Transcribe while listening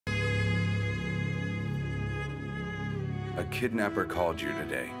A kidnapper called you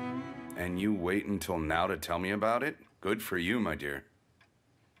today, and you wait until now to tell me about it? Good for you, my dear.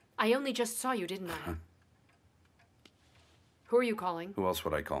 I only just saw you, didn't I? Who are you calling? Who else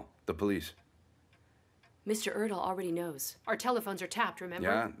would I call? The police. Mr. Erdl already knows. Our telephones are tapped, remember?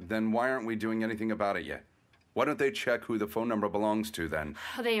 Yeah? Then why aren't we doing anything about it yet? Why don't they check who the phone number belongs to then?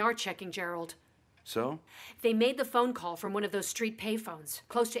 They are checking, Gerald. So? They made the phone call from one of those street payphones,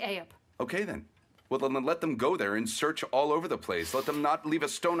 close to Kayıp. Okay then. Well, then let them go there and search all over the place. Let them not leave a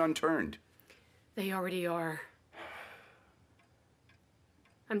stone unturned. They already are.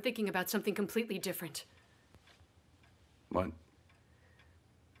 I'm thinking about something completely different. What?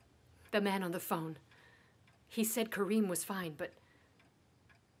 The man on the phone. He said Kareem was fine, but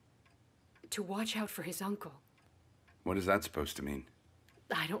to watch out for his uncle. What is that supposed to mean?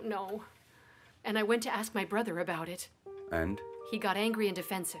 I don't know. And I went to ask my brother about it. And? He got angry and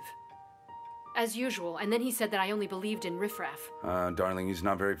defensive. As usual, and then he said that I only believed in riffraff. Darling, he's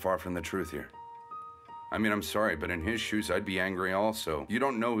not very far from the truth here. I mean, I'm sorry, but in his shoes, I'd be angry also. You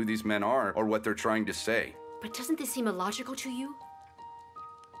don't know who these men are or what they're trying to say. But doesn't this seem illogical to you?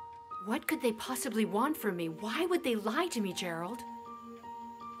 What could they possibly want from me? Why would they lie to me, Gerald?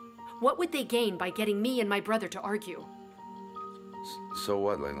 What would they gain by getting me and my brother to argue? So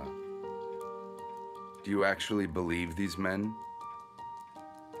what, Leyla? Do you actually believe these men?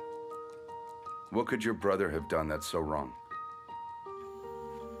 What could your brother have done that's so wrong?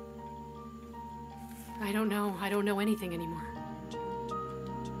 I don't know. I don't know anything anymore.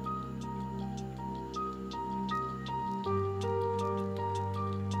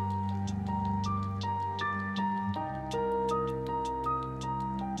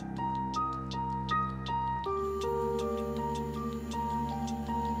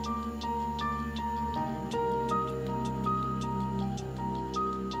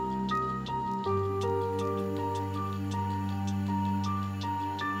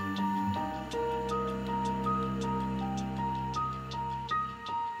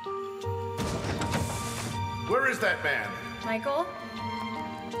 Where is that man? Michael?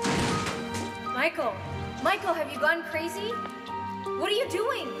 Michael? Michael, have you gone crazy? What are you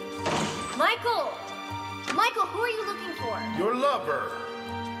doing? Michael! Michael, who are you looking for? Your lover.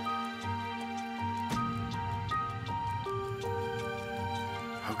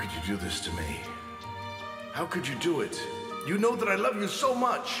 How could you do this to me? How could you do it? You know that I love you so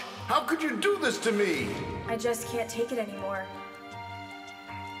much. How could you do this to me? I just can't take it anymore.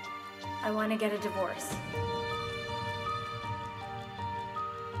 I want to get a divorce.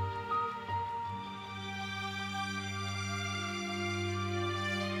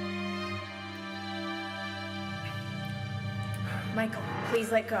 Michael,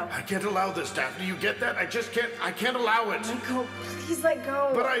 please let go. I can't allow this, Daphne. You get that? I can't allow it. Michael, please let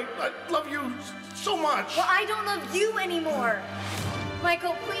go. But I love you so much. Well, I don't love you anymore.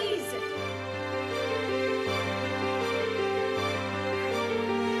 Michael, please.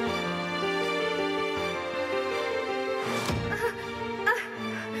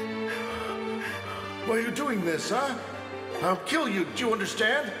 Why are you doing this, huh? I'll kill you. Do you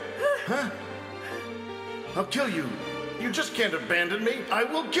understand? Huh? I'll kill you. You just can't abandon me. I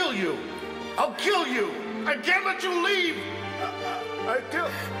will kill you. I'll kill you. I can't let you leave.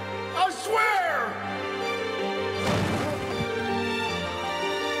 I swear.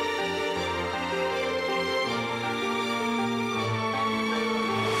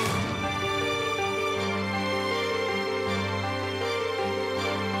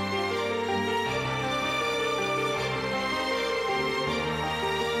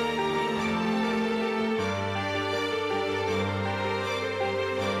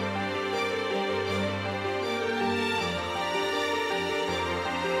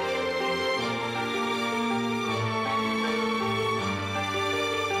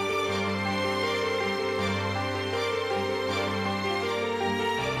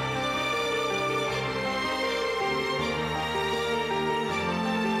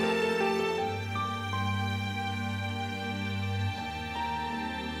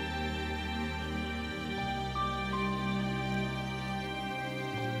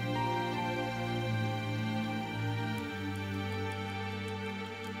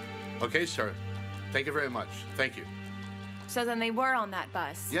 Okay, sir. Thank you very much. Thank you. So then they were on that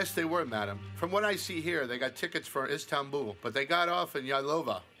bus? Yes, they were, madam. From what I see here, they got tickets for Istanbul, but they got off in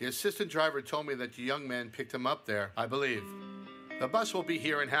Yalova. The assistant driver told me that the young man picked him up there, I believe. The bus will be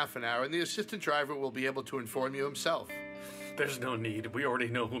here in half an hour, and the assistant driver will be able to inform you himself. There's no need. We already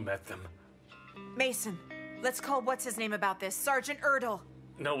know who met them. Mason, let's call what's-his-name about this, Sergeant Erdl.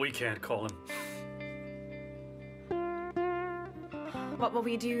 No, we can't call him. What will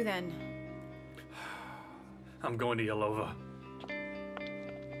we do then? I'm going to Yelova.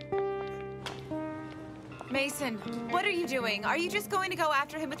 Mason, what are you doing? Are you just going to go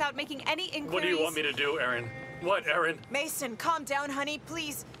after him without making any inquiries? What do you want me to do, Erin? What, Erin? Mason, calm down, honey,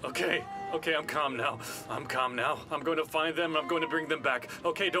 please. Okay, I'm calm now. I'm calm now. I'm going to find them, and I'm going to bring them back.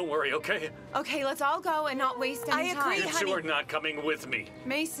 Okay, don't worry, okay? Okay, let's all go and not waste any time. You two are not coming with me.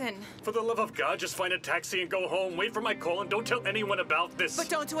 Mason. For the love of God, just find a taxi and go home. Wait for my call and don't tell anyone about this. But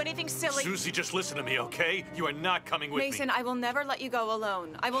don't do anything silly. Susie, just listen to me, okay? You are not coming with me. Mason, I will never let you go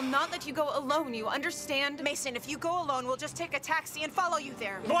alone. I will not let you go alone, you understand? Mason, if you go alone, we'll just take a taxi and follow you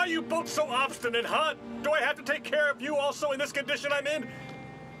there. Why are you both so obstinate, huh? Do I have to take care of you also in this condition I'm in?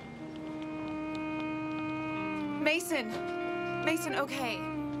 Mason. Mason, okay.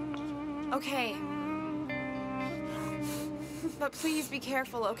 Okay. But please be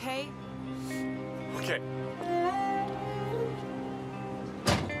careful, okay? Okay.